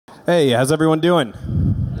Hey, how's everyone doing?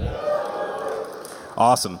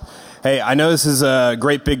 Awesome. Hey, I know this is a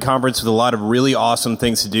great big conference with a lot of really awesome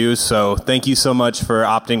things to do, so thank you so much for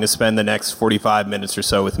opting to spend the next 45 minutes or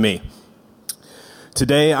so with me.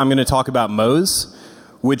 Today, I'm going to talk about MOSE,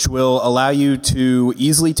 which will allow you to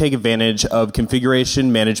easily take advantage of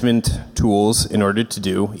configuration management tools in order to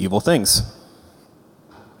do evil things.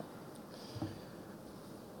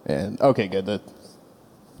 And okay, good.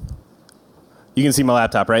 You can see my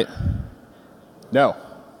laptop, right? No.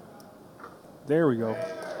 There we go.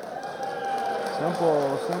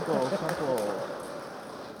 Simple.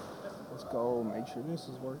 Let's go. Make sure this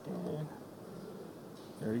is working.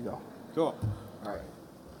 There you go. Cool. All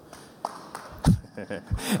right.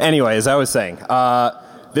 Anyway, as I was saying,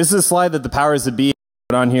 this is a slide that the powers that be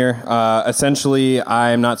put on here. Essentially,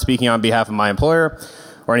 I'm not speaking on behalf of my employer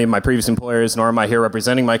or any of my previous employers, nor am I here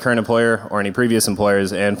representing my current employer or any previous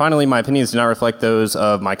employers. And finally, my opinions do not reflect those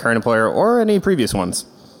of my current employer or any previous ones.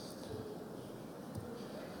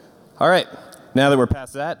 All right, now that we're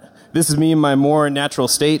past that, this is me in my more natural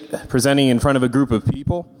state, presenting in front of a group of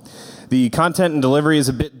people. The content and delivery is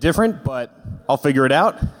a bit different, but I'll figure it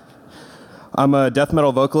out. I'm a death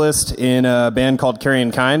metal vocalist in a band called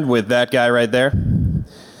Carrion Kind with that guy right there.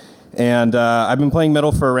 And I've been playing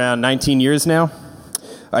metal for around 19 years now.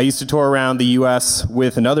 I used to tour around the U.S.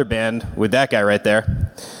 with another band with that guy right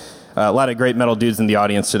there. A lot of great metal dudes in the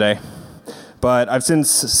audience today. But I've since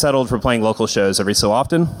settled for playing local shows every so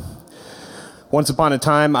often. Once upon a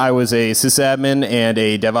time, I was a sysadmin and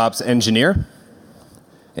a DevOps engineer.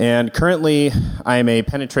 And currently, I am a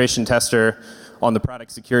penetration tester on the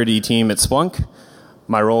product security team at Splunk.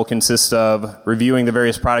 My role consists of reviewing the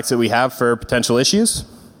various products that we have for potential issues.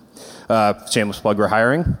 Shameless plug, we're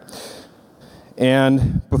hiring.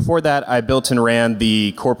 And before that, I built and ran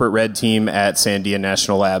the corporate red team at Sandia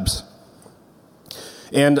National Labs.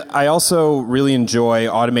 And I also really enjoy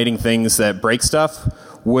automating things that break stuff,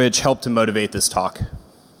 which help to motivate this talk.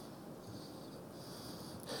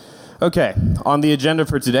 Okay, on the agenda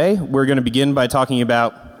for today, we're going to begin by talking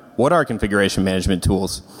about what are configuration management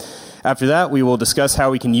tools. After that, we will discuss how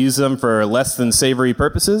we can use them for less than savory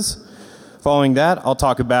purposes. Following that, I'll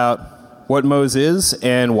talk about what MOSE is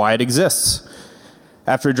and why it exists.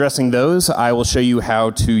 After addressing those, I will show you how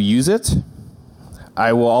to use it.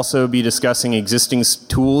 I will also be discussing existing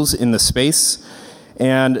tools in the space,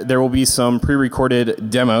 and there will be some pre-recorded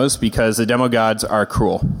demos because the demo gods are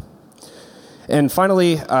cruel. And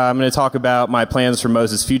finally, I'm going to talk about my plans for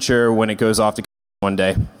MOSE's future when it goes off to one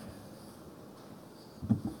day.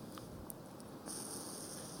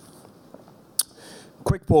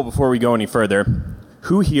 Quick poll before we go any further.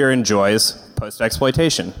 Who here enjoys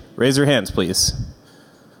post-exploitation? Raise your hands, please.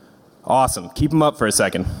 Awesome. Keep them up for a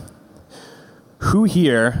second. Who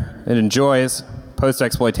here that enjoys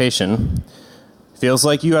post-exploitation feels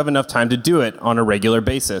like you have enough time to do it on a regular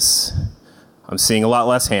basis? I'm seeing a lot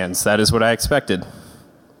less hands. That is what I expected.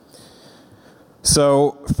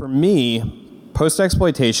 So for me,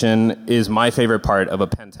 post-exploitation is my favorite part of a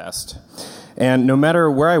pen test. And no matter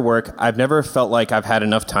where I work, I've never felt like I've had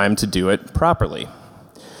enough time to do it properly.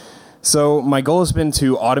 So my goal has been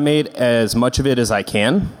to automate as much of it as I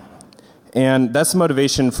can. And that's the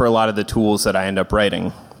motivation for a lot of the tools that I end up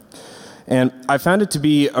writing. And I found it to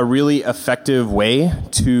be a really effective way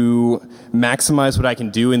to maximize what I can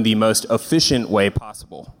do in the most efficient way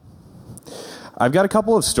possible. I've got a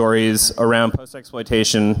couple of stories around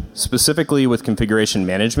post-exploitation, specifically with configuration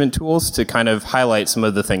management tools, to kind of highlight some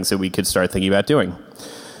of the things that we could start thinking about doing.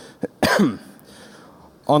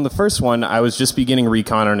 On the first one, I was just beginning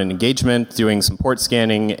recon on an engagement, doing some port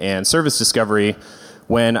scanning and service discovery,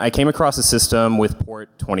 when I came across a system with port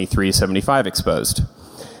 2375 exposed.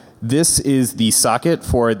 This is the socket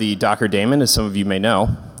for the Docker daemon, as some of you may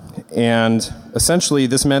know. And essentially,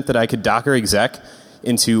 this meant that I could Docker exec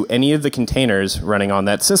into any of the containers running on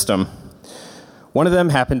that system. One of them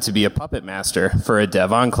happened to be a puppet master for a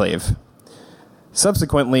dev enclave.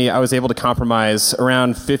 Subsequently, I was able to compromise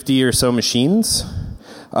around 50 or so machines,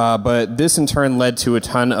 but this in turn led to a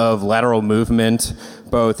ton of lateral movement,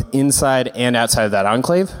 both inside and outside of that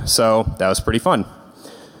enclave, so that was pretty fun.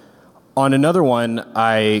 On another one,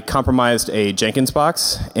 I compromised a Jenkins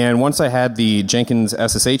box, and once I had the Jenkins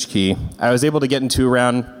SSH key, I was able to get into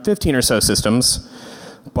around 15 or so systems,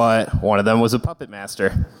 but one of them was a puppet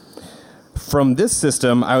master. From this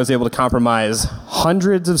system, I was able to compromise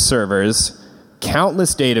hundreds of servers,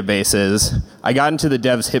 countless databases. I got into the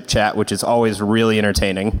dev's hip chat, which is always really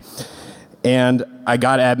entertaining, and I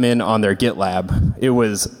got admin on their GitLab. It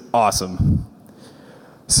was awesome.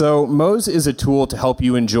 So MOSE is a tool to help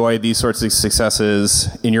you enjoy these sorts of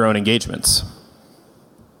successes in your own engagements.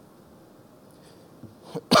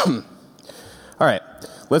 All right,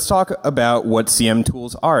 let's talk about what CM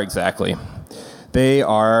tools are exactly. They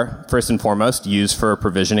are, first and foremost, used for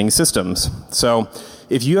provisioning systems. So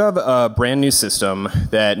if you have a brand new system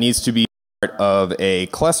that needs to be part of a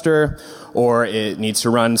cluster or it needs to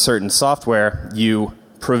run certain software, you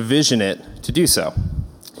provision it to do so.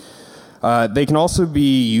 They can also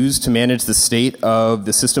be used to manage the state of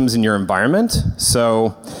the systems in your environment.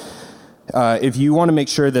 So if you want to make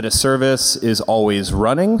sure that a service is always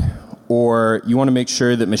running, or you want to make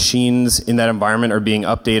sure that machines in that environment are being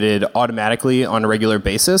updated automatically on a regular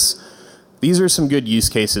basis, these are some good use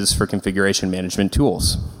cases for configuration management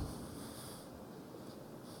tools.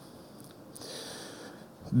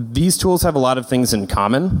 These tools have a lot of things in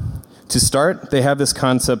common. To start, they have this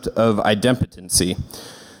concept of idempotency,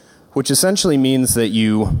 which essentially means that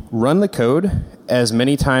you run the code as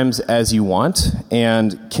many times as you want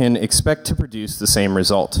and can expect to produce the same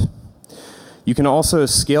result. You can also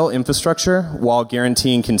scale infrastructure while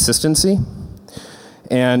guaranteeing consistency,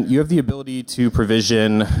 and you have the ability to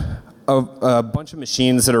provision a bunch of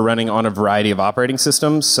machines that are running on a variety of operating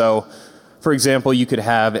systems. So, for example, you could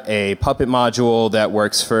have a Puppet module that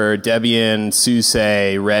works for Debian,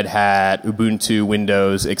 SUSE, Red Hat, Ubuntu,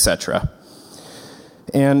 Windows, etc.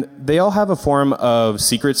 And they all have a form of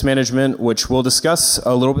secrets management, which we'll discuss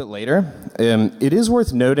a little bit later. It is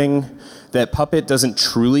worth noting that Puppet doesn't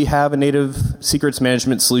truly have a native secrets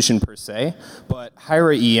management solution per se, but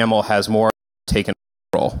Hyra EML has more taken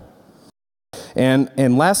control.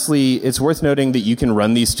 And lastly, it's worth noting that you can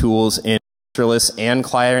run these tools in serverless and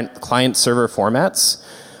client-server formats.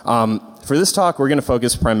 For this talk, we're going to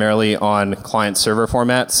focus primarily on client-server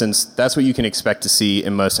formats, since that's what you can expect to see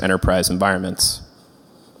in most enterprise environments.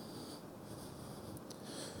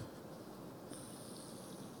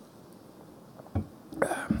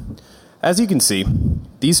 As you can see,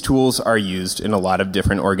 these tools are used in a lot of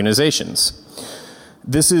different organizations.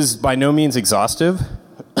 This is by no means exhaustive,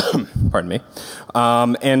 pardon me,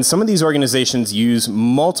 and some of these organizations use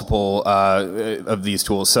multiple of these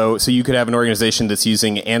tools. So you could have an organization that's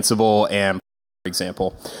using Ansible and, for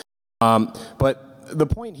example. But the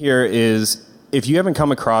point here is, if you haven't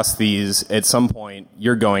come across these at some point,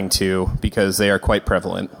 you're going to, because they are quite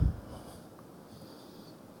prevalent.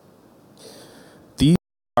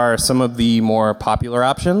 Are some of the more popular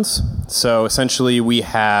options. So essentially we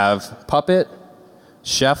have Puppet,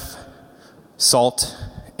 Chef, Salt,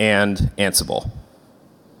 and Ansible.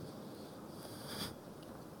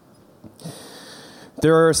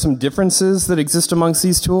 There are some differences that exist amongst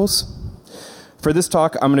these tools. For this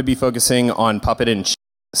talk, I'm going to be focusing on Puppet and Chef,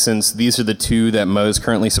 since these are the two that MOSE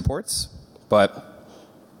currently supports. But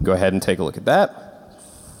go ahead and take a look at that.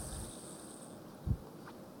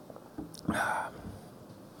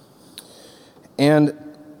 And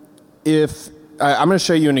I'm going to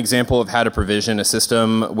show you an example of how to provision a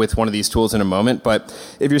system with one of these tools in a moment, but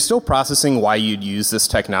if you're still processing why you'd use this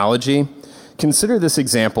technology, consider this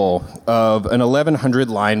example of an 1100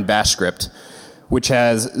 line bash script, which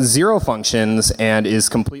has 0 functions and is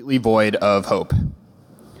completely void of hope.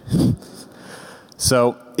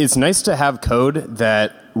 So it's nice to have code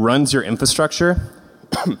that runs your infrastructure,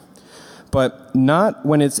 but not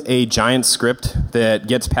when it's a giant script that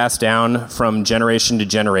gets passed down from generation to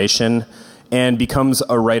generation and becomes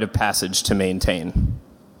a rite of passage to maintain.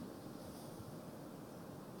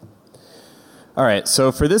 All right,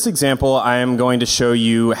 so for this example, I am going to show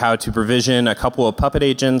you how to provision a couple of Puppet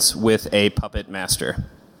agents with a Puppet master.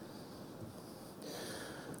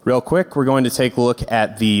 Real quick, we're going to take a look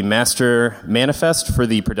at the master manifest for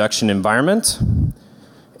the production environment.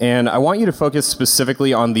 And I want you to focus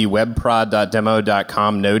specifically on the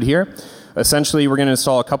webprod.demo.com node here. Essentially, we're going to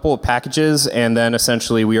install a couple of packages, and then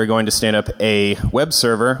essentially we are going to stand up a web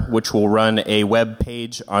server, which will run a web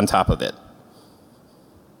page on top of it.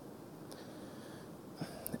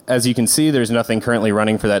 As you can see, there's nothing currently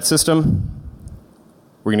running for that system.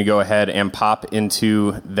 We're going to go ahead and pop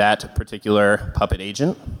into that particular Puppet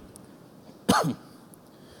agent.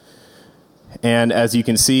 And as you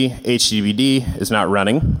can see, HTTPD is not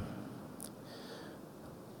running.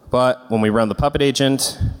 But when we run the Puppet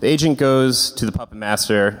agent, the agent goes to the Puppet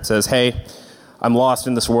master, says, hey, I'm lost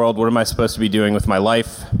in this world. What am I supposed to be doing with my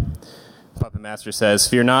life? Puppet master says,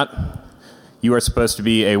 fear not. You are supposed to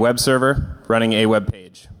be a web server running a web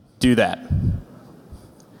page. Do that.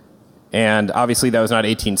 And obviously that was not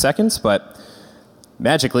 18 seconds, but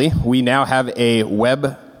magically we now have a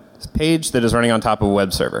web page that is running on top of a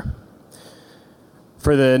web server.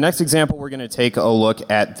 For the next example, we're going to take a look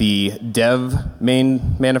at the dev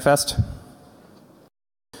main manifest.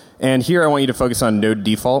 And here I want you to focus on node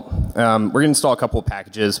default. We're going to install a couple of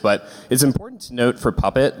packages, but it's important to note for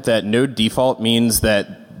Puppet that node default means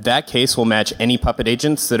that that case will match any Puppet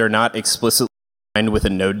agents that are not explicitly defined with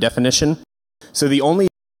a node definition. So the only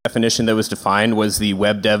definition that was defined was the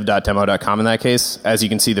webdev.demo.com in that case. As you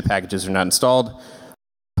can see, the packages are not installed.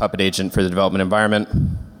 Puppet agent for the development environment.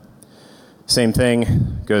 Same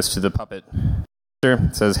thing, goes to the Puppet master,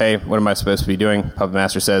 says, hey, what am I supposed to be doing? Puppet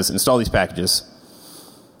master says, install these packages.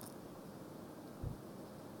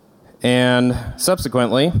 And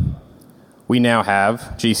subsequently, we now have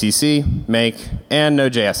GCC, make, and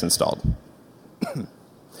Node.js installed.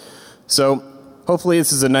 So hopefully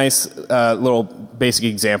this is a nice little basic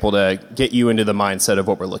example to get you into the mindset of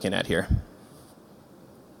what we're looking at here.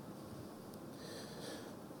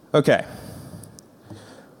 Okay.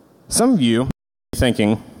 Some of you are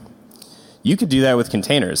thinking, you could do that with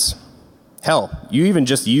containers. Hell, you even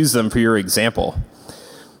just use them for your example.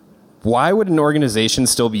 Why would an organization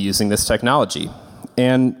still be using this technology?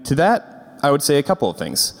 And to that, I would say a couple of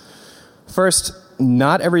things. First,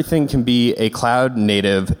 not everything can be a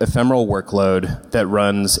cloud-native ephemeral workload that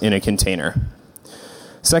runs in a container.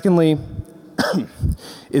 Secondly,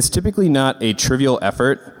 it's typically not a trivial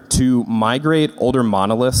effort to migrate older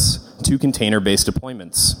monoliths to container-based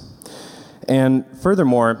deployments. And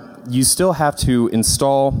furthermore, you still have to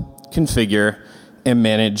install, configure, and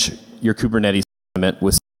manage your Kubernetes environment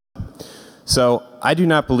with. So I do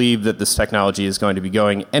not believe that this technology is going to be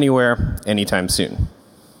going anywhere anytime soon.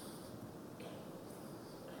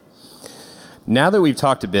 Now that we've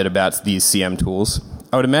talked a bit about these CM tools,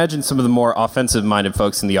 I would imagine some of the more offensive-minded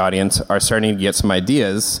folks in the audience are starting to get some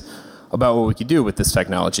ideas about what we could do with this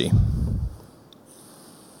technology.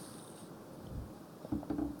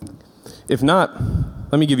 If not,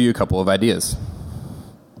 let me give you a couple of ideas.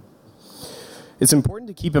 It's important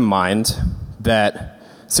to keep in mind that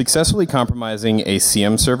successfully compromising a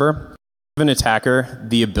CM server gives an attacker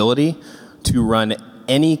the ability to run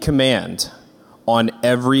any command on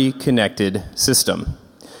every connected system.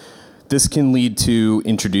 This can lead to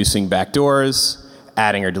introducing backdoors,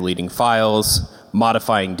 adding or deleting files,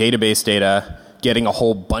 modifying database data, getting a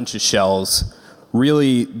whole bunch of shells.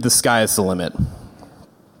 Really, the sky is the limit.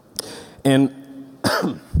 And,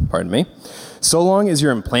 pardon me, so long as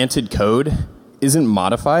your implanted code isn't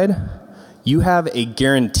modified, you have a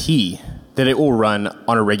guarantee that it will run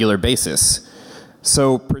on a regular basis.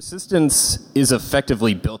 So persistence is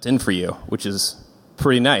effectively built in for you, which is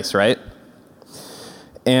pretty nice, right?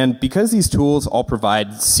 And because these tools all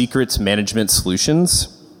provide secrets management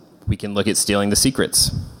solutions, we can look at stealing the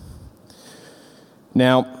secrets.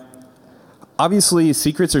 Now, obviously,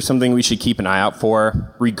 secrets are something we should keep an eye out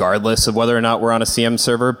for, regardless of whether or not we're on a CM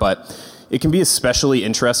server, but it can be especially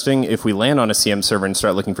interesting if we land on a CM server and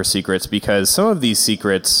start looking for secrets, because some of these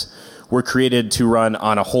secrets were created to run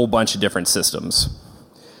on a whole bunch of different systems.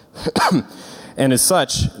 And as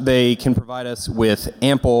such, they can provide us with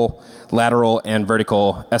ample lateral and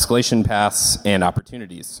vertical escalation paths and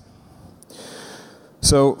opportunities.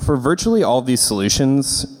 So for virtually all of these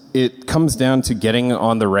solutions, it comes down to getting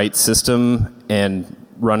on the right system and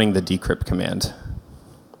running the decrypt command.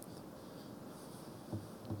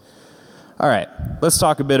 All right, let's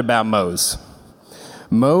talk a bit about MOSE.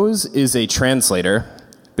 MOSE is a translator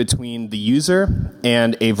between the user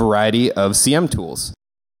and a variety of CM tools.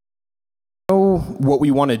 We know what we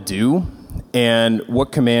want to do and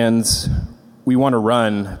what commands we want to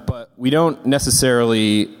run, but we don't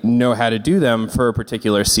necessarily know how to do them for a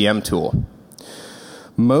particular CM tool.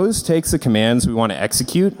 MOSE takes the commands we want to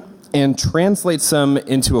execute and translates them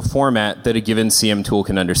into a format that a given CM tool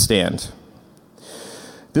can understand.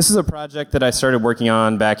 This is a project that I started working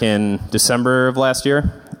on back in December of last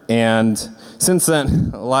year, and since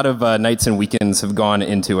then, a lot of nights and weekends have gone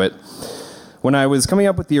into it. When I was coming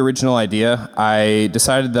up with the original idea, I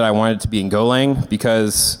decided that I wanted it to be in Golang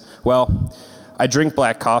because, well, I drink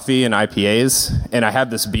black coffee and IPAs, and I have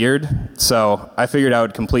this beard, so I figured I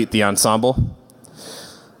would complete the ensemble.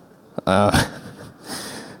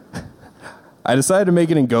 I decided to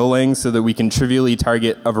make it in Golang so that we can trivially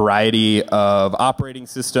target a variety of operating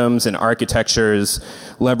systems and architectures,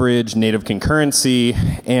 leverage native concurrency,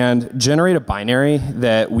 and generate a binary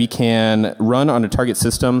that we can run on a target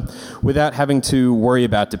system without having to worry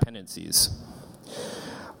about dependencies.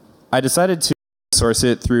 I decided to source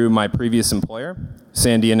it through my previous employer,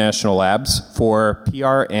 Sandia National Labs, for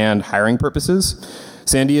PR and hiring purposes.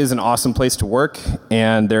 Sandia is an awesome place to work,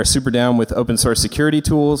 and they're super down with open source security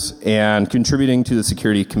tools and contributing to the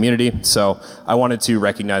security community, so I wanted to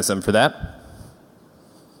recognize them for that.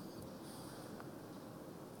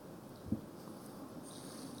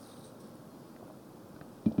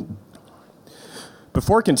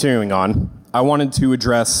 Before continuing on, I wanted to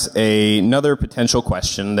address another potential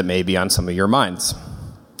question that may be on some of your minds.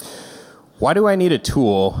 Why do I need a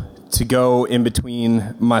tool to go in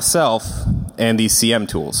between myself and these CM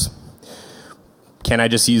tools? Can I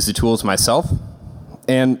just use the tools myself?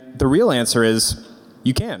 And the real answer is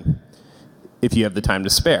you can, if you have the time to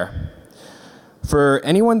spare. For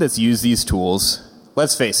anyone that's used these tools,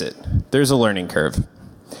 let's face it, there's a learning curve.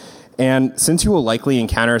 And since you will likely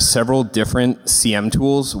encounter several different CM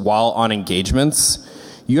tools while on engagements,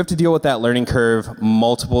 you have to deal with that learning curve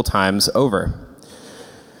multiple times over.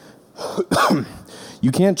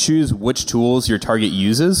 You can't choose which tools your target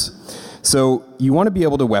uses, so you want to be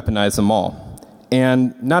able to weaponize them all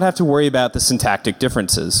and not have to worry about the syntactic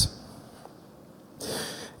differences.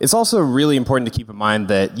 It's also really important to keep in mind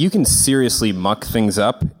that you can seriously muck things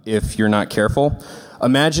up if you're not careful.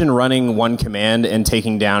 Imagine running one command and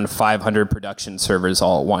taking down 500 production servers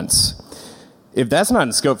all at once. If that's not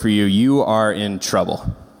in scope for you, you are in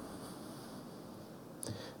trouble.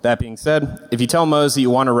 That being said, if you tell MOSE that you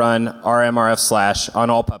want to run rmrf/ on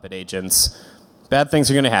all Puppet agents, bad things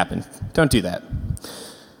are going to happen. Don't do that.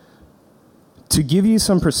 To give you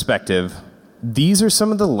some perspective, these are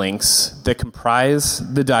some of the links that comprise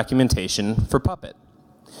the documentation for Puppet.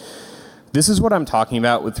 This is what I'm talking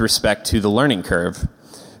about with respect to the learning curve.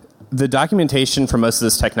 The documentation for most of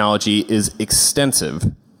this technology is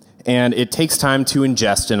extensive, and it takes time to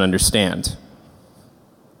ingest and understand.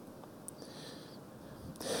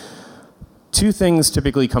 Two things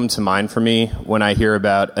typically come to mind for me when I hear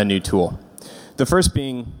about a new tool. The first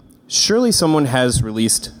being, surely someone has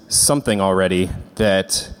released something already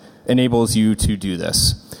that enables you to do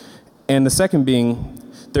this. And the second being,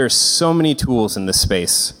 there are so many tools in this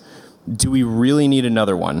space. Do we really need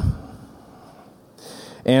another one?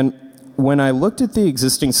 And when I looked at the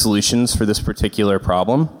existing solutions for this particular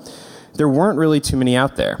problem, there weren't really too many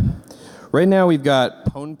out there. Right now we've got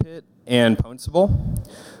PwnPit and Pwnable.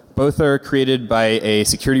 Both are created by a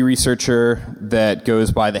security researcher that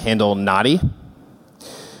goes by the handle Naughty.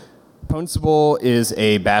 Pwnable is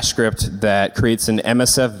a bash script that creates an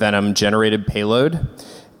MSF Venom generated payload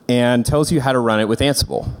and tells you how to run it with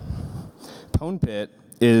Ansible. PwnPit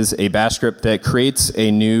is a bash script that creates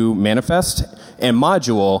a new manifest and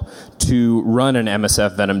module to run an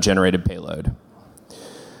MSF Venom generated payload.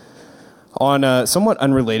 On a somewhat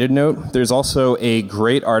unrelated note, there's also a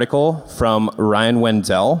great article from Ryan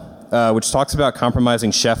Wendell, which talks about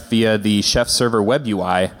compromising Chef via the Chef server web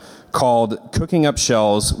UI called Cooking Up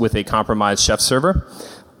Shells with a Compromised Chef Server.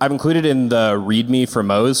 I've included in the README for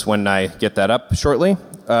MOSE when I get that up shortly,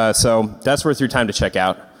 so that's worth your time to check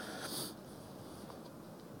out.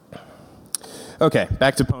 Okay,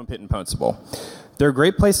 back to PwnPit and Pwnable. They're a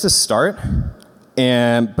great place to start,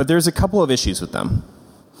 but there's a couple of issues with them.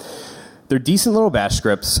 They're decent little bash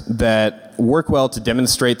scripts that work well to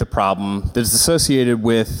demonstrate the problem that is associated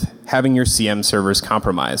with having your CM servers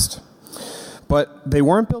compromised. But they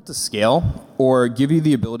weren't built to scale or give you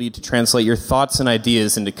the ability to translate your thoughts and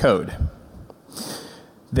ideas into code.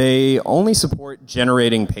 They only support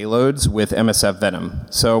generating payloads with MSF Venom.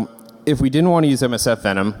 So if we didn't want to use MSF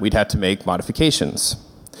Venom, we'd have to make modifications.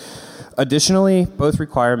 Additionally, both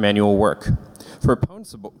require manual work. For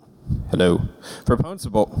Pwnable,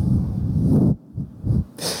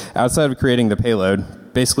 outside of creating the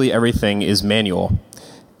payload, basically everything is manual.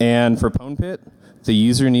 And for PwnPit, the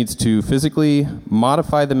user needs to physically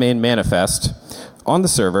modify the main manifest on the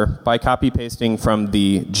server by copy-pasting from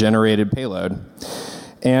the generated payload.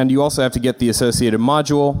 And you also have to get the associated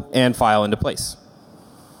module and file into place.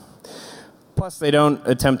 Plus, they don't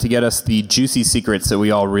attempt to get us the juicy secrets that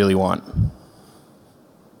we all really want.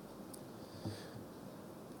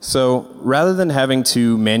 So rather than having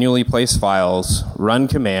to manually place files, run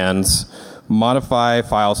commands, modify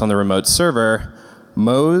files on the remote server,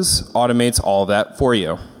 MOSE automates all of that for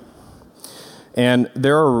you. And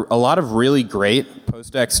there are a lot of really great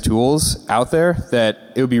PostX tools out there that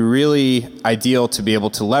it would be really ideal to be able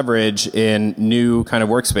to leverage in new kind of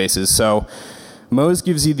workspaces. So MOSE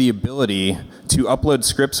gives you the ability to upload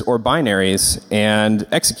scripts or binaries and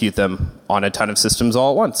execute them on a ton of systems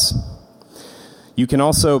all at once. You can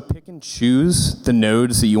also pick and choose the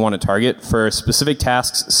nodes that you want to target for specific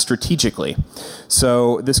tasks strategically.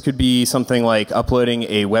 So this could be something like uploading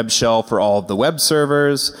a web shell for all of the web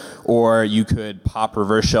servers, or you could pop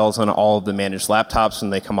reverse shells on all of the managed laptops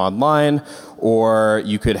when they come online, or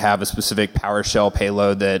you could have a specific PowerShell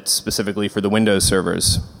payload that's specifically for the Windows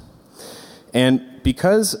servers. And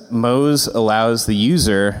because MOSE allows the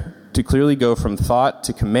user to clearly go from thought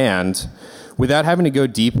to command without having to go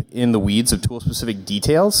deep in the weeds of tool-specific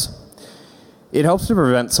details, It helps to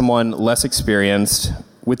prevent someone less experienced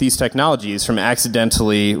with these technologies from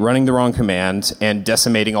accidentally running the wrong command and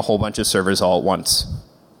decimating a whole bunch of servers all at once.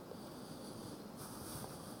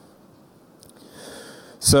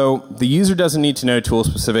 So the user doesn't need to know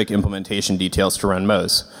tool-specific implementation details to run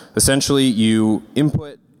MOSE. Essentially, you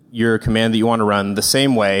input your command that you want to run the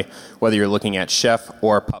same way, whether you're looking at Chef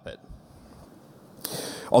or Puppet.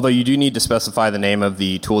 Although you do need to specify the name of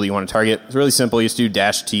the tool that you want to target. It's really simple. You just do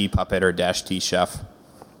 -t Puppet or -t Chef.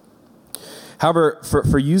 However,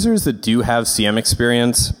 for users that do have CM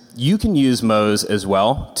experience, you can use MOSE as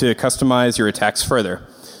well to customize your attacks further.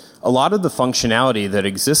 A lot of the functionality that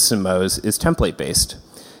exists in MOSE is template-based.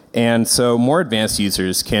 And so more advanced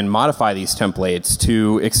users can modify these templates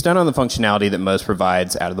to extend on the functionality that MOSE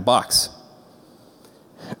provides out of the box.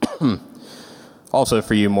 Also,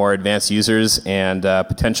 for you more advanced users and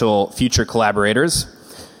potential future collaborators,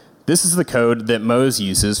 this is the code that MOSE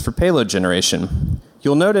uses for payload generation.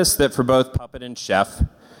 You'll notice that for both Puppet and Chef,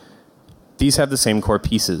 these have the same core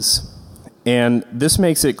pieces. And this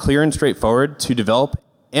makes it clear and straightforward to develop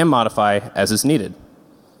and modify as is needed.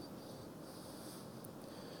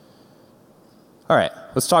 All right,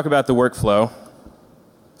 let's talk about the workflow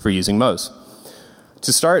for using MOSE.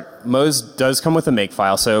 To start, MOSE does come with a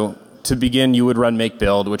makefile. So to begin, you would run make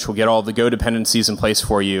build, which will get all the Go dependencies in place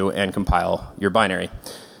for you and compile your binary.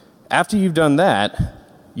 After you've done that,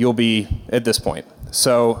 you'll be at this point.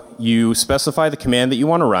 So you specify the command that you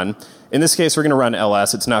want to run. In this case, we're going to run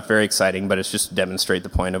ls. It's not very exciting, but it's just to demonstrate the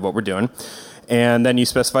point of what we're doing. And then you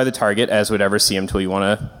specify the target as whatever CM tool you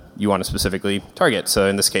want to specifically target. So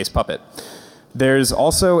in this case, Puppet. There's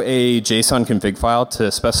also a JSON config file to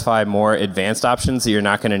specify more advanced options that you're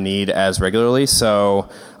not going to need as regularly. So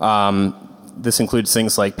this includes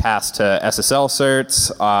things like pass to SSL certs,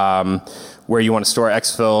 where you want to store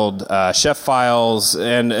exfilled chef files,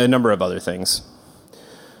 and a number of other things.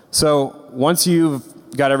 So once you've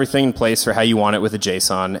got everything in place for how you want it with a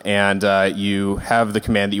JSON, and you have the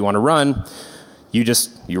command that you want to run, you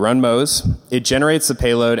run MOSE. It generates the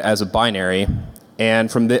payload as a binary.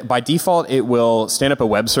 And by default, it will stand up a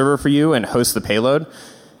web server for you and host the payload.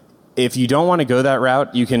 If you don't want to go that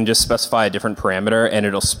route, you can just specify a different parameter, and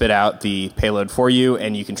it'll spit out the payload for you,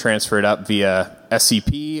 and you can transfer it up via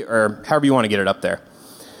SCP or however you want to get it up there.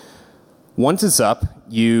 Once it's up,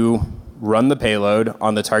 you run the payload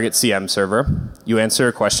on the target CM server. You answer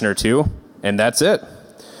a question or two, and that's it.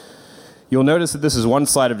 You'll notice that this is one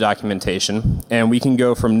slide of documentation, and we can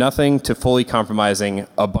go from nothing to fully compromising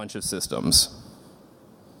a bunch of systems.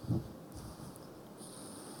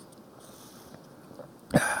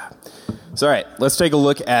 So all right, let's take a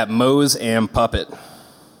look at MOSE and Puppet.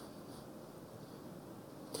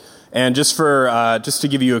 And just to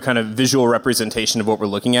give you a kind of visual representation of what we're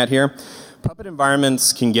looking at here, Puppet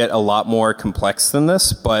environments can get a lot more complex than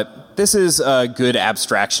this, but this is a good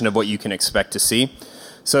abstraction of what you can expect to see.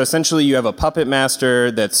 So essentially you have a Puppet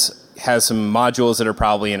master that has some modules that are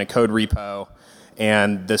probably in a code repo,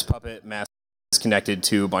 and this Puppet master is connected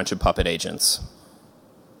to a bunch of Puppet agents.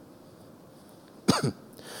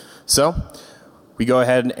 So we go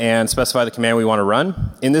ahead and specify the command we want to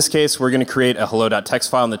run. In this case, we're going to create a hello.txt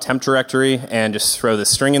file in the temp directory and just throw this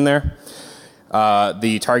string in there.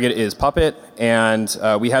 The target is Puppet, and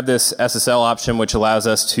we have this SSL option which allows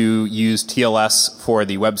us to use TLS for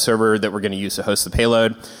the web server that we're going to use to host the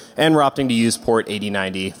payload, and we're opting to use port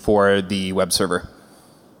 8090 for the web server.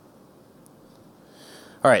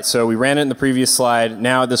 All right, so we ran it in the previous slide.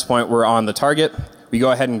 Now at this point we're on the target. We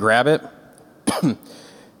go ahead and grab it.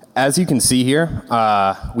 As you can see here,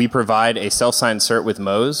 we provide a self-signed cert with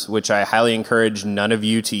MOSE, which I highly encourage none of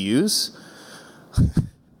you to use.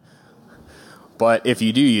 But if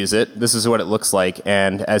you do use it, this is what it looks like,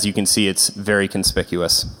 and as you can see, it's very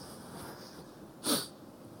conspicuous.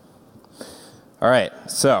 All right,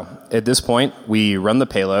 so at this point, we run the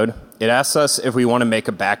payload. It asks us if we want to make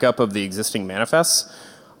a backup of the existing manifests.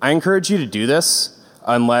 I encourage you to do this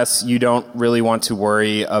unless you don't really want to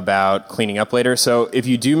worry about cleaning up later. So if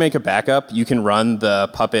you do make a backup, you can run the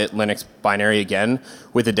Puppet Linux binary again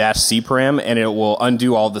with a -c param, and it will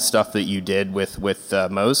undo all the stuff that you did with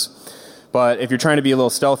MOSE. But if you're trying to be a little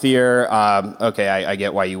stealthier, okay, I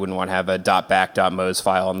get why you wouldn't want to have a .back.mose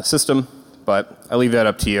file on the system, but I leave that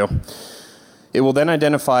up to you. It will then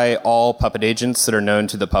identify all Puppet agents that are known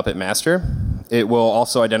to the Puppet master. It will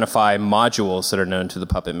also identify modules that are known to the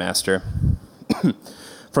Puppet master.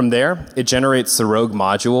 From there, it generates the rogue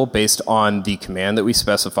module based on the command that we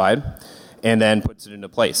specified, and then puts it into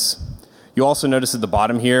place. You'll also notice at the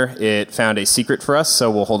bottom here, it found a secret for us, so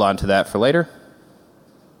we'll hold on to that for later.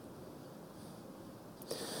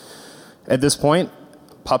 At this point,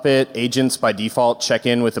 Puppet agents by default check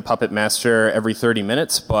in with the Puppet master every 30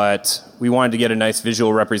 minutes, but we wanted to get a nice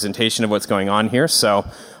visual representation of what's going on here, so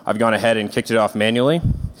I've gone ahead and kicked it off manually.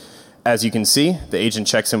 As you can see, the agent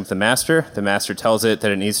checks in with the master. The master tells it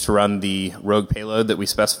that it needs to run the rogue payload that we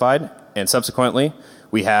specified, and subsequently,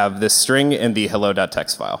 we have this string in the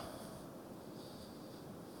hello.txt file.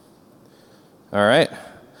 All right.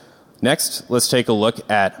 Next, let's take a look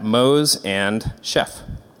at MOSE and Chef.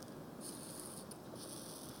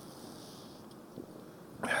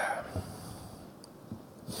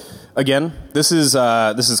 Again, this is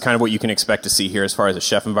kind of what you can expect to see here as far as a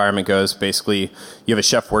Chef environment goes. Basically, you have a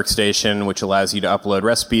Chef workstation, which allows you to upload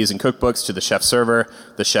recipes and cookbooks to the Chef server.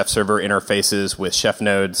 The Chef server interfaces with Chef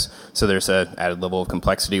nodes, so there's an added level of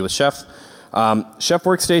complexity with Chef. Chef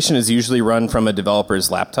workstation is usually run from a developer's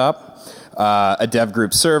laptop, a dev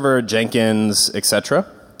group server, Jenkins, etc.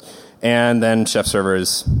 And then Chef server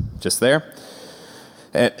is just there.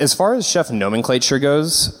 As far as Chef nomenclature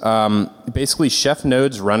goes, basically Chef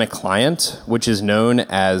nodes run a client, which is known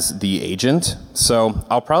as the agent. So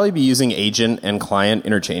I'll probably be using agent and client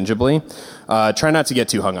interchangeably. Try not to get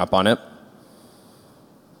too hung up on it.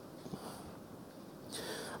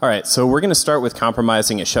 All right, so we're going to start with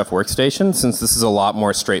compromising a Chef workstation, since this is a lot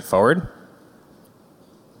more straightforward.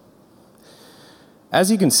 As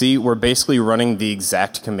you can see, we're basically running the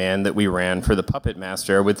exact command that we ran for the Puppet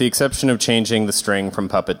master, with the exception of changing the string from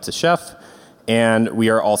Puppet to Chef, and we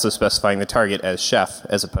are also specifying the target as Chef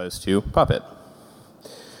as opposed to Puppet.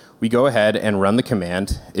 We go ahead and run the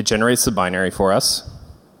command. It generates the binary for us.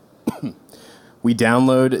 We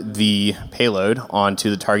download the payload onto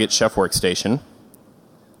the target Chef workstation,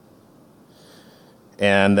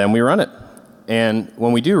 and then we run it. And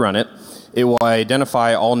when we do run it, it will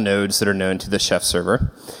identify all nodes that are known to the Chef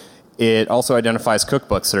server. It also identifies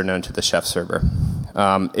cookbooks that are known to the Chef server.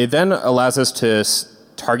 It then allows us to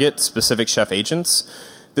target specific Chef agents.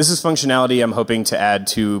 This is functionality I'm hoping to add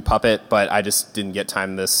to Puppet, but I just didn't get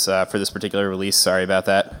time for this particular release. Sorry about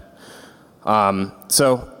that.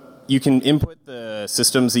 So you can input the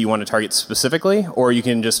systems that you want to target specifically, or you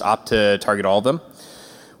can just opt to target all of them.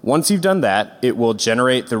 Once you've done that, it will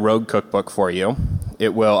generate the rogue cookbook for you.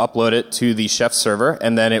 It will upload it to the Chef server,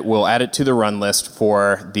 and then it will add it to the run list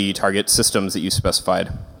for the target systems that you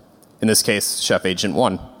specified. In this case, Chef Agent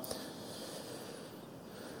 1.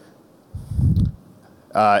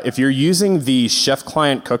 If you're using the Chef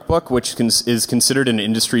Client Cookbook, which is considered an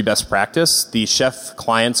industry best practice, the Chef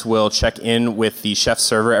clients will check in with the Chef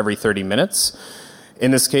server every 30 minutes. In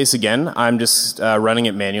this case, again, I'm just running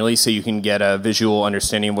it manually so you can get a visual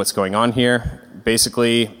understanding of what's going on here.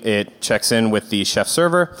 Basically, it checks in with the Chef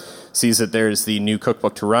server, sees that there's the new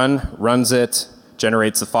cookbook to run, runs it,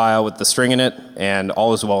 generates the file with the string in it, and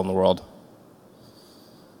all is well in the world.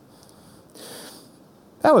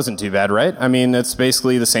 That wasn't too bad, right? I mean, it's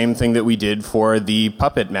basically the same thing that we did for the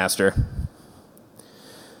Puppet master.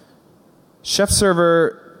 Chef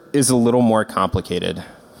server is a little more complicated.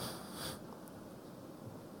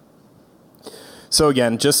 So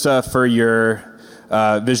again, just for your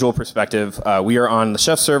visual perspective, we are on the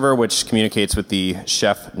Chef server, which communicates with the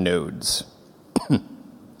Chef nodes.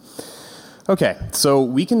 Okay, so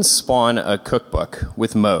we can spawn a cookbook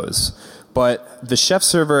with MOSE, but the Chef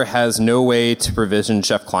server has no way to provision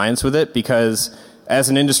Chef clients with it because, as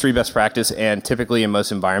an industry best practice and typically in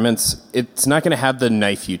most environments, it's not going to have the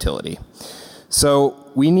knife utility.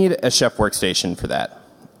 So we need a Chef workstation for that.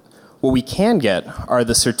 What we can get are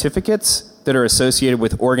the certificates that are associated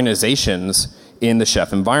with organizations in the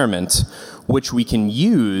Chef environment, which we can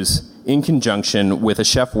use in conjunction with a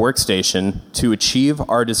Chef workstation to achieve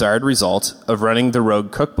our desired result of running the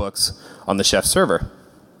rogue cookbooks on the Chef server.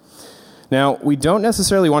 Now, we don't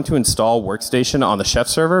necessarily want to install workstation on the Chef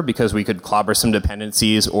server because we could clobber some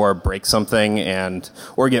dependencies or break something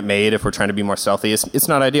or get made if we're trying to be more stealthy. It's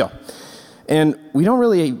not ideal. And we don't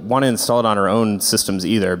really want to install it on our own systems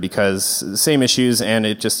either because same issues, and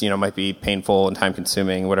it just might be painful and time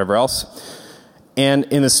consuming, whatever else. And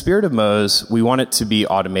in the spirit of MOSE, we want it to be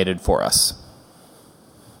automated for us.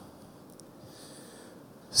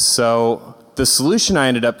 So the solution I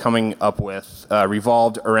ended up coming up with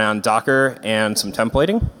revolved around Docker and some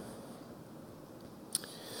templating.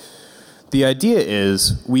 The idea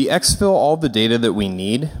is we exfil all the data that we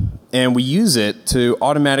need, and we use it to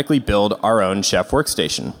automatically build our own Chef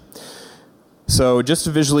workstation. So just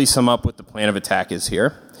to visually sum up what the plan of attack is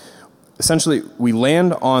here, essentially we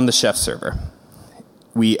land on the Chef server.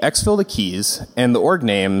 We exfil the keys and the org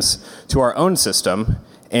names to our own system,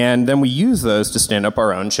 and then we use those to stand up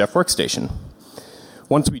our own Chef workstation.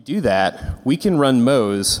 Once we do that, we can run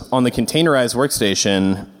MOSE on the containerized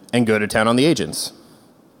workstation and go to town on the agents.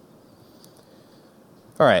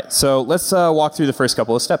 All right, so let's walk through the first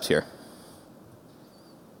couple of steps here.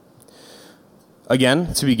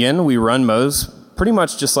 Again, to begin, we run MOSE pretty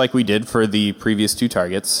much just like we did for the previous two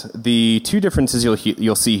targets. The two differences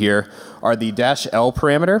you'll see here are the -L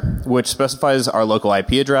parameter, which specifies our local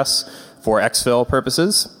IP address for exfil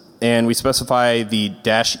purposes, and we specify the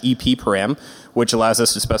 -EP param, which allows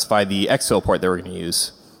us to specify the exfil port that we're going to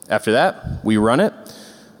use. After that, we run it.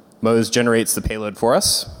 MOSE generates the payload for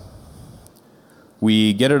us.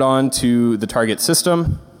 We get it onto the target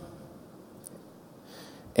system,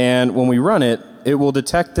 and when we run it, it will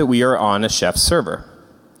detect that we are on a chef server.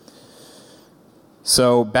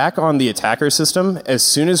 So back on the attacker system, as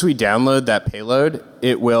soon as we download that payload,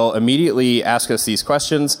 it will immediately ask us these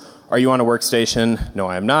questions. Are you on a workstation? No,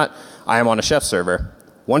 I am not. I am on a chef server.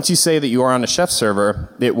 Once you say that you are on a chef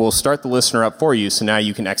server, it will start the listener up for you, so now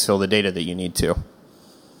you can exfil the data that you need to.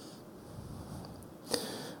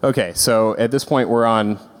 Okay, so at this point we're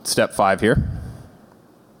on step 5 here.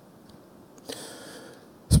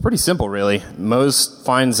 It's pretty simple, really. MOSE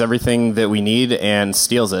finds everything that we need and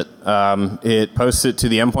steals it. It posts it to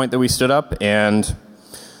the endpoint that we stood up, and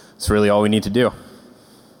it's really all we need to do.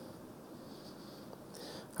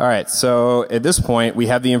 All right, so at this point we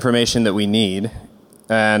have the information that we need,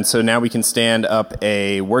 and so now we can stand up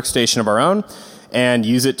a workstation of our own and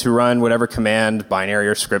use it to run whatever command, binary,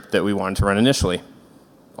 or script that we wanted to run initially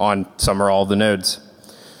on some or all of the nodes.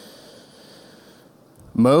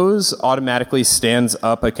 MOSE automatically stands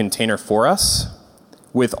up a container for us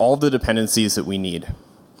with all the dependencies that we need.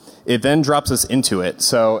 It then drops us into it.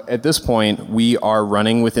 So at this point, we are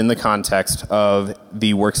running within the context of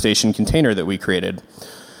the workstation container that we created.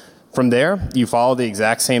 From there, you follow the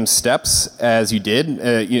exact same steps as you did,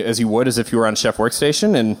 as you would as if you were on Chef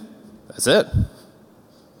Workstation, and that's it.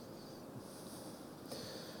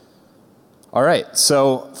 All right,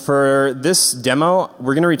 so for this demo,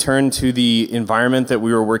 we're going to return to the environment that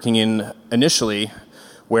we were working in initially,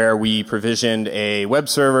 where we provisioned a web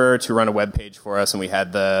server to run a web page for us, and we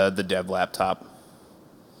had the dev laptop.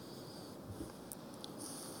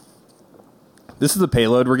 This is the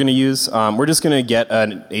payload we're going to use. We're just going to get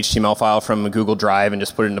an HTML file from a Google Drive and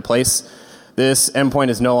just put it into place. This endpoint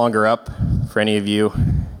is no longer up for any of you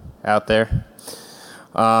out there.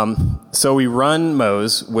 So we run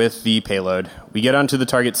MOSE with the payload. We get onto the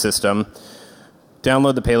target system,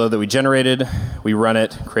 download the payload that we generated, we run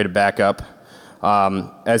it, create a backup.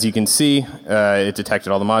 As you can see, it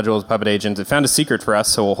detected all the modules, Puppet agents. It found a secret for us,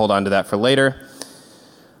 so we'll hold on to that for later.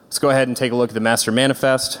 Let's go ahead and take a look at the master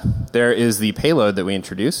manifest. There is the payload that we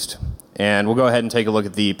introduced, and we'll go ahead and take a look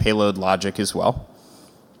at the payload logic as well.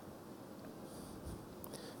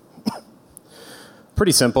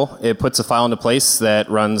 Pretty simple. It puts a file into place that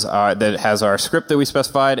runs that has our script that we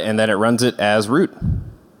specified, and then it runs it as root.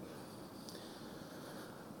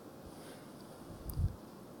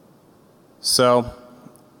 So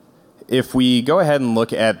if we go ahead and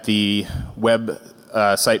look at the web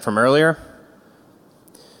site from earlier,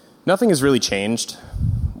 nothing has really changed,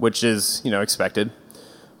 which is, expected.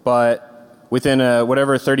 But within a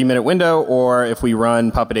whatever 30-minute window, or if we run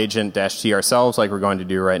puppet agent-t ourselves like we're going to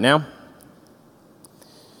do right now,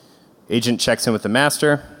 agent checks in with the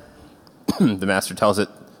master. The master tells it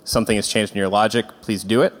something has changed in your logic, please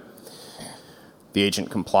do it. The agent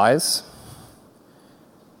complies.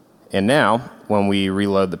 And now, when we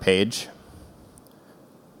reload the page,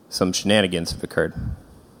 some shenanigans have occurred.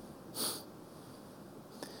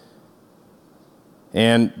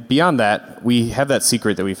 And beyond that, we have that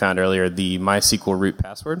secret that we found earlier, the MySQL root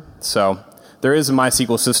password. So there is a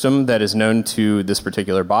MySQL system that is known to this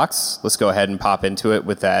particular box. Let's go ahead and pop into it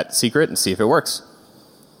with that secret and see if it works.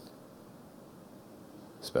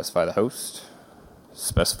 Specify the host.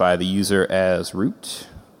 Specify the user as root.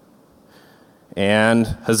 And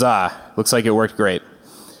huzzah, looks like it worked great.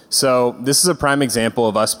 So this is a prime example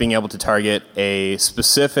of us being able to target a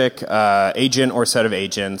specific agent or set of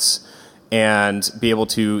agents and be able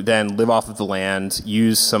to then live off of the land,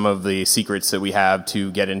 use some of the secrets that we have to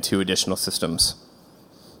get into additional systems.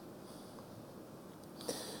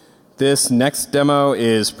 This next demo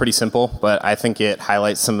is pretty simple, but I think it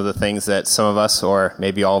highlights some of the things that some of us, or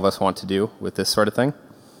maybe all of us, want to do with this sort of thing.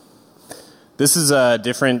 This is a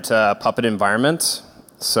different Puppet environment,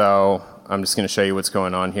 so I'm just going to show you what's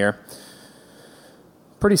going on here.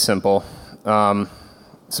 Pretty simple.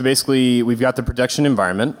 So basically, we've got the production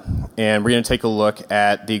environment, and we're going to take a look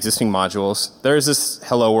at the existing modules. There's this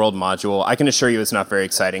Hello World module. I can assure you it's not very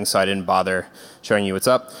exciting, so I didn't bother showing you what's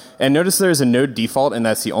up. And notice there's a node default, and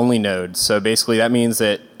that's the only node. So basically, that means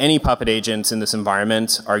that any Puppet agents in this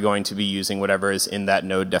environment are going to be using whatever is in that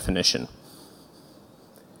node definition.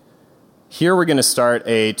 Here we're going to start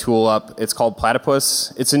a tool up. It's called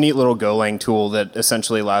Platypus. It's a neat little Golang tool that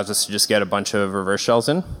essentially allows us to just get a bunch of reverse shells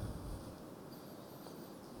in.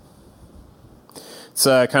 It's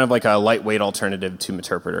kind of like a lightweight alternative to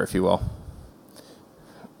Meterpreter, if you will.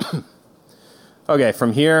 Okay,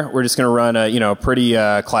 from here, we're just going to run a pretty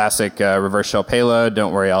classic reverse shell payload.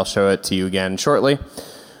 Don't worry, I'll show it to you again shortly.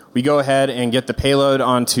 We go ahead and get the payload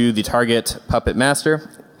onto the target puppet master,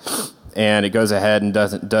 and it goes ahead and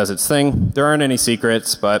does its thing. There aren't any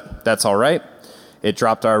secrets, but that's all right. It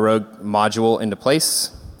dropped our rogue module into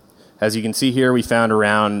place. As you can see here, we found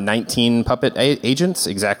around 19 puppet agents,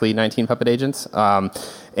 exactly 19 puppet agents.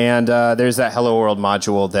 And there's that Hello World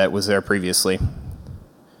module that was there previously.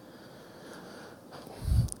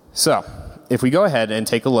 So, if we go ahead and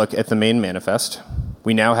take a look at the main manifest,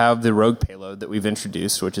 we now have the rogue payload that we've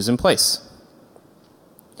introduced, which is in place.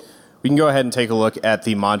 We can go ahead and take a look at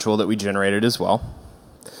the module that we generated as well.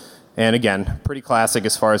 And again, pretty classic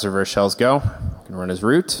as far as reverse shells go. We can run as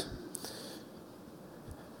root.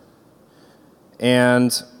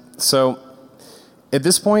 And so at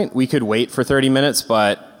this point, we could wait for 30 minutes,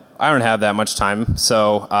 but I don't have that much time.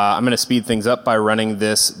 So I'm going to speed things up by running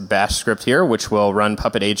this bash script here, which will run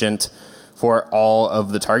puppet agent for all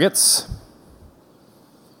of the targets.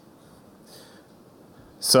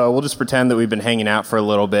 So we'll just pretend that we've been hanging out for a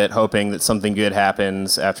little bit, hoping that something good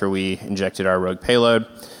happens after we injected our rogue payload.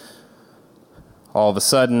 All of a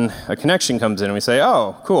sudden, a connection comes in and we say,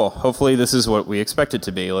 oh, cool, hopefully this is what we expect it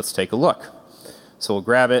to be. Let's take a look. So we'll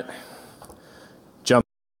grab it, jump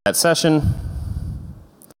that session,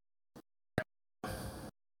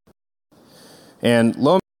 and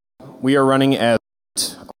lo and behold, we are running as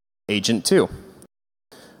agent 2.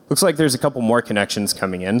 Looks like there's a couple more connections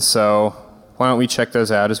coming in, so why don't we check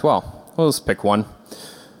those out as well? We'll just pick one.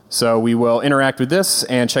 So we will interact with this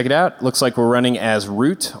and check it out. Looks like we're running as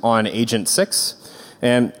root on agent 6.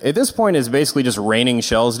 And at this point, it's basically just raining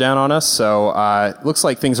shells down on us, so looks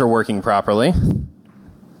like things are working properly.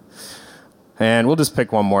 And we'll just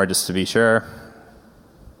pick one more just to be sure.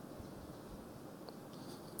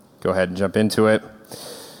 Go ahead and jump into it.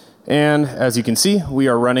 And as you can see, we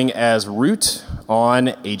are running as root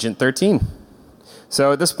on agent 13.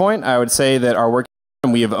 So at this point, I would say that our work,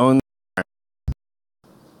 we have owned.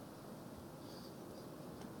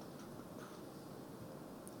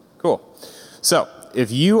 Cool. So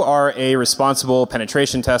if you are a responsible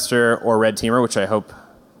penetration tester or red teamer, which I hope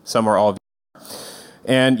some or all of you are,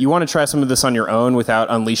 and you want to try some of this on your own without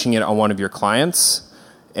unleashing it on one of your clients,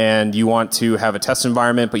 and you want to have a test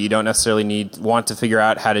environment, but you don't necessarily want to figure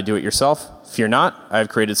out how to do it yourself, fear not, I've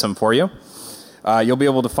created some for you. You'll be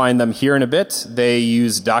able to find them here in a bit. They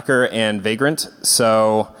use Docker and Vagrant,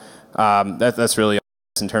 so that's really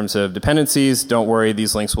in terms of dependencies. Don't worry,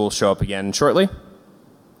 these links will show up again shortly.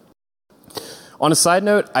 On a side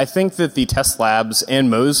note, I think that the test labs and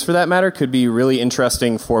MOSE, for that matter, could be really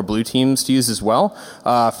interesting for blue teams to use as well,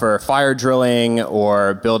 for fire drilling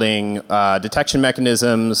or building detection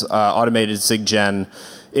mechanisms, automated SIGGEN.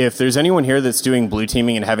 If there's anyone here that's doing blue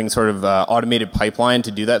teaming and having sort of automated pipeline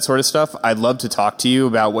to do that sort of stuff, I'd love to talk to you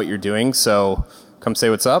about what you're doing, so come say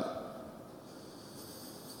what's up.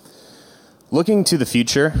 Looking to the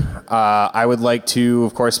future, I would like to,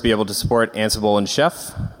 of course, be able to support Ansible and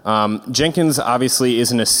Chef. Jenkins obviously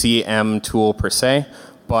isn't a CM tool per se,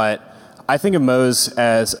 but I think of MOSE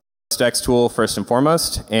as a Dex tool first and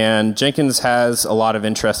foremost, and Jenkins has a lot of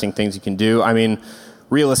interesting things you can do. I mean,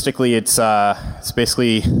 realistically, it's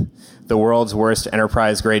basically the world's worst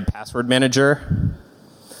enterprise-grade password manager.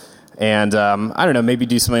 And I don't know, maybe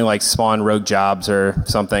do something like spawn rogue jobs or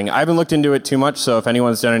something. I haven't looked into it too much, so if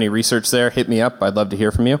anyone's done any research there, hit me up. I'd love to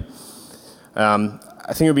hear from you. I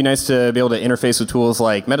think it would be nice to be able to interface with tools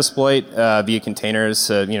like Metasploit via containers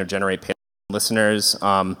to generate listeners.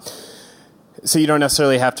 So you don't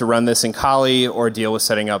necessarily have to run this in Kali or deal with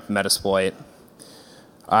setting up Metasploit.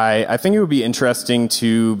 I think it would be interesting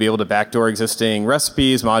to be able to backdoor existing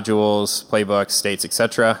recipes, modules, playbooks, states,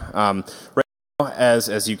 etc. Right now,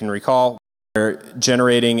 as you can recall, we're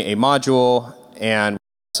generating a module and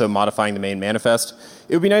also modifying the main manifest.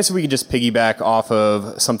 It would be nice if we could just piggyback off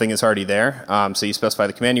of something that's already there. So you specify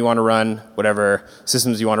the command you want to run, whatever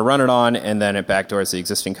systems you want to run it on, and then it backdoors the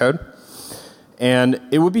existing code. And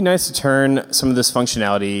it would be nice to turn some of this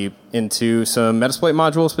functionality into some Metasploit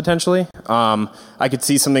modules potentially. I could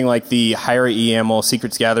see something like the hire EAML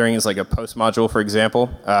secrets gathering as like a post module, for example.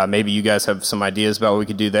 Maybe you guys have some ideas about what we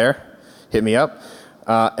could do there. Hit me up.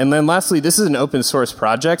 And then lastly, this is an open source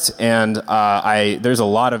project, and there's a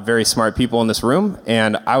lot of very smart people in this room,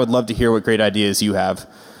 and I would love to hear what great ideas you have.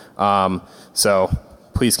 So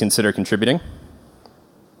please consider contributing.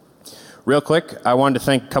 Real quick, I wanted to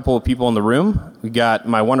thank a couple of people in the room. We got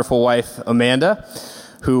my wonderful wife, Amanda,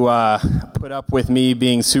 who put up with me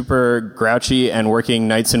being super grouchy and working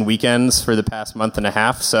nights and weekends for the past month and a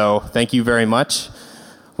half. So thank you very much.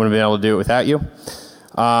 Wouldn't have been able to do it without you.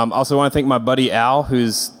 Also want to thank my buddy Al,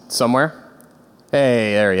 who's somewhere.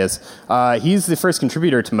 Hey, there he is. He's the first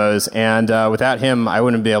contributor to MOSE, and without him, I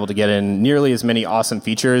wouldn't be able to get in nearly as many awesome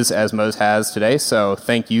features as MOSE has today, so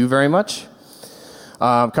thank you very much.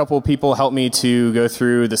 A couple of people helped me to go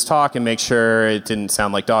through this talk and make sure it didn't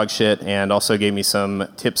sound like dog shit, and also gave me some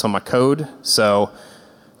tips on my code, so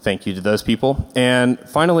thank you to those people. And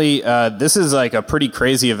finally, this is like a pretty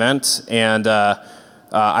crazy event, and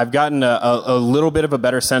I've gotten a little bit of a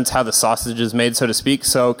better sense how the sausage is made, so to speak.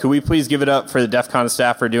 So could we please give it up for the DEF CON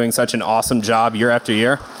staff for doing such an awesome job year after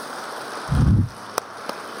year?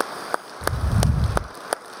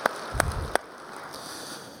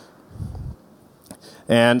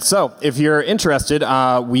 And so, if you're interested,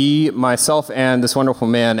 myself and this wonderful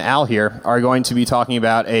man, Al here, are going to be talking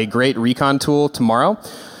about a great recon tool tomorrow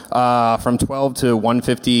from 12 to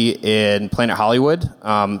 1:50 in Planet Hollywood.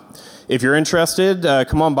 If you're interested,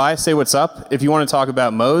 come on by, say what's up. If you want to talk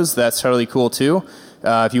about MOSE, that's totally cool too.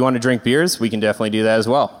 If you want to drink beers, we can definitely do that as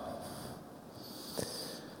well.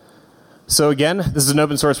 So again, this is an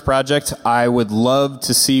open source project. I would love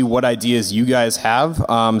to see what ideas you guys have.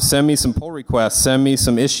 Send me some pull requests, send me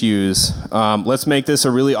some issues. Let's make this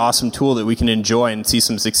a really awesome tool that we can enjoy and see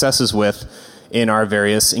some successes with in our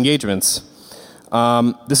various engagements.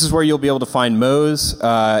 This is where you'll be able to find MOSE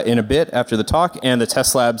in a bit after the talk, and the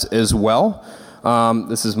test labs as well.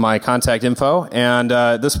 This is my contact info, and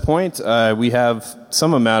at this point we have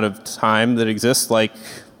some amount of time that exists, like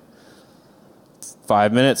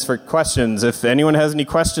 5 minutes for questions. If anyone has any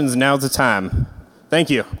questions, now's the time. Thank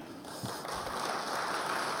you.